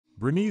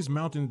Bernese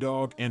Mountain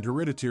Dog and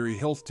hereditary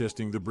health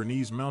testing. The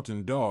Bernese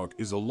Mountain Dog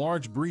is a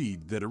large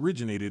breed that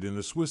originated in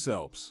the Swiss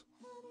Alps.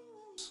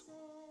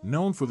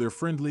 Known for their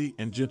friendly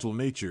and gentle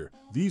nature,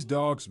 these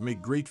dogs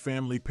make great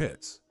family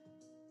pets.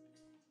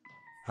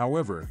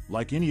 However,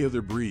 like any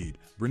other breed,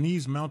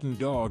 Bernese Mountain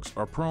Dogs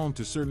are prone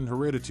to certain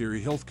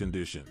hereditary health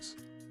conditions.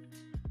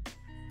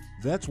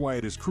 That's why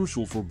it is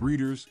crucial for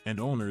breeders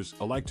and owners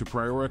alike to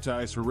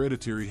prioritize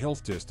hereditary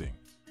health testing.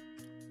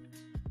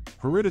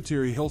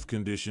 Hereditary health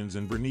conditions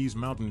in Bernese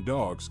Mountain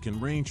Dogs can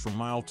range from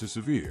mild to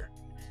severe.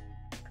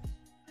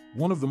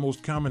 One of the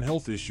most common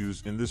health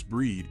issues in this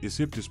breed is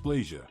hip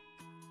dysplasia.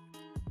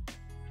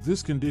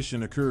 This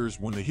condition occurs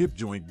when the hip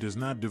joint does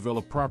not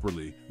develop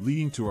properly,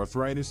 leading to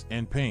arthritis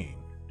and pain.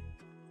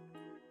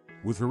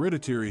 With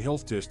hereditary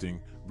health testing,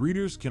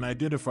 breeders can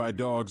identify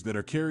dogs that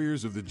are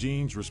carriers of the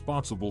genes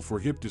responsible for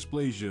hip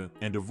dysplasia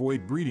and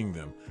avoid breeding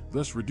them,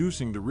 thus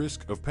reducing the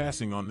risk of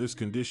passing on this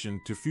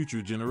condition to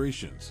future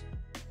generations.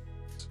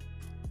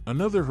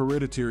 Another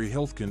hereditary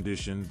health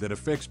condition that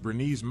affects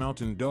Bernese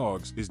Mountain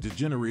Dogs is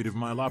degenerative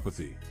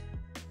myelopathy.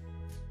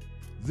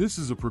 This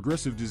is a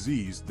progressive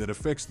disease that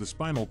affects the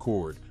spinal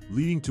cord,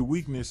 leading to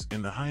weakness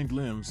in the hind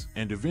limbs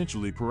and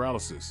eventually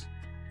paralysis.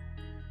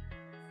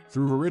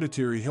 Through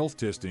hereditary health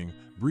testing,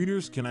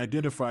 breeders can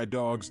identify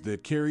dogs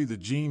that carry the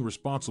gene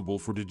responsible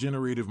for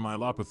degenerative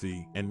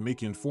myelopathy and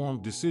make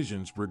informed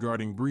decisions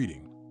regarding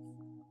breeding.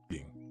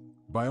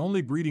 By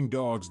only breeding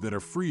dogs that are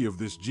free of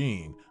this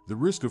gene, the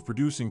risk of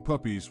producing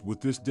puppies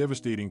with this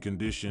devastating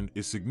condition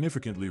is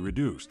significantly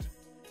reduced.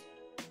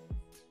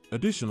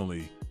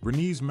 Additionally,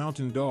 Bernese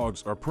Mountain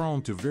Dogs are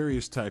prone to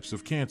various types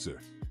of cancer.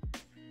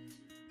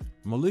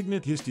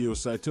 Malignant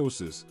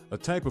histiocytosis, a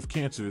type of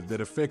cancer that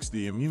affects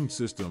the immune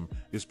system,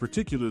 is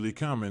particularly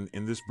common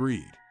in this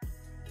breed.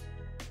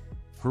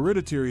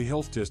 Hereditary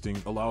health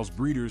testing allows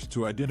breeders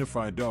to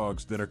identify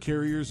dogs that are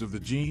carriers of the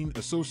gene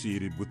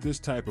associated with this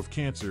type of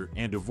cancer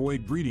and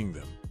avoid breeding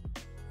them.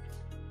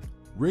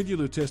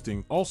 Regular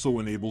testing also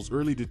enables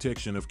early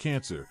detection of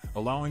cancer,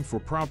 allowing for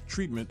prompt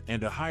treatment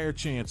and a higher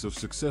chance of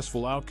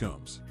successful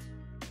outcomes.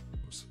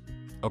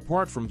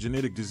 Apart from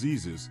genetic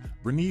diseases,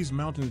 Bernese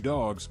Mountain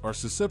Dogs are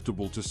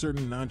susceptible to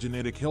certain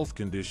non-genetic health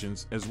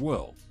conditions as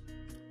well.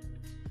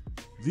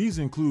 These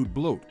include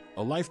bloat,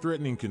 a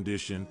life-threatening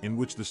condition in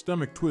which the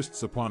stomach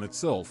twists upon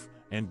itself,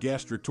 and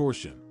gastric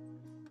torsion.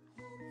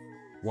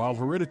 While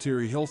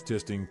hereditary health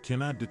testing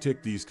cannot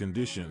detect these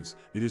conditions,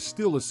 it is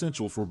still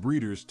essential for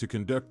breeders to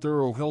conduct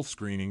thorough health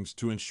screenings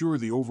to ensure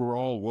the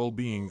overall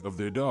well-being of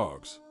their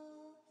dogs.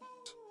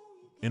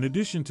 In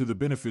addition to the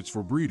benefits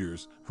for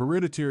breeders,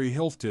 hereditary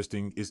health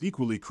testing is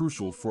equally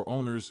crucial for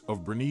owners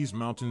of Bernese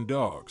Mountain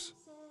Dogs.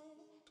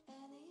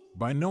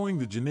 By knowing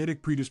the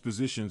genetic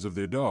predispositions of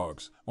their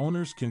dogs,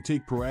 owners can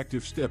take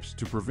proactive steps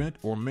to prevent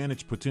or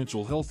manage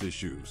potential health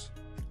issues.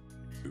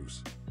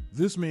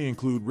 This may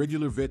include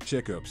regular vet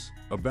checkups,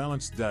 a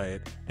balanced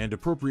diet, and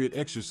appropriate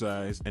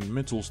exercise and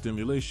mental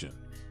stimulation.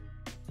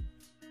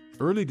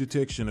 Early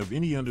detection of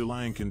any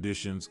underlying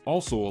conditions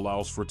also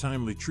allows for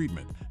timely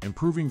treatment,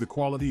 improving the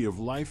quality of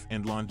life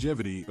and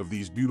longevity of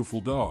these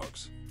beautiful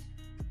dogs.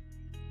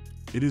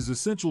 It is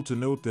essential to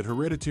note that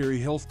hereditary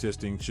health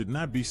testing should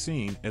not be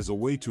seen as a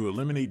way to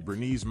eliminate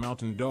Bernese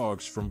Mountain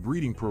Dogs from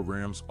breeding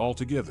programs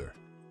altogether.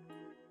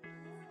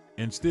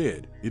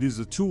 Instead, it is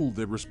a tool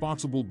that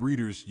responsible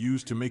breeders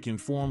use to make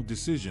informed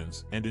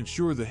decisions and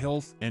ensure the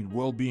health and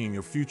well-being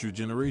of future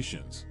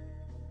generations.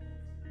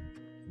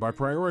 By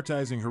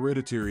prioritizing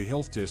hereditary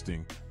health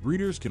testing,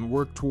 breeders can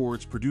work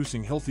towards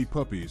producing healthy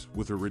puppies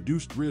with a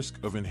reduced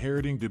risk of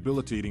inheriting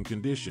debilitating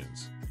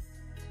conditions.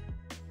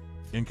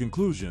 In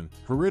conclusion,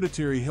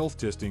 hereditary health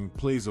testing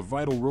plays a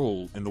vital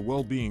role in the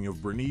well-being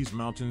of Bernese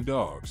Mountain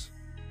Dogs.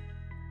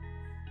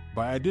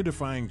 By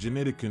identifying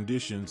genetic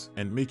conditions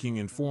and making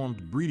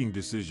informed breeding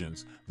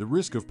decisions, the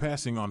risk of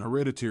passing on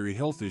hereditary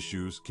health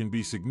issues can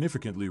be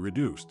significantly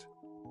reduced.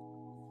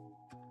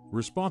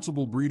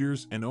 Responsible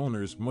breeders and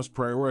owners must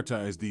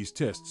prioritize these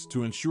tests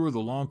to ensure the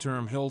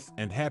long-term health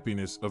and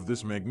happiness of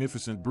this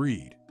magnificent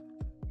breed.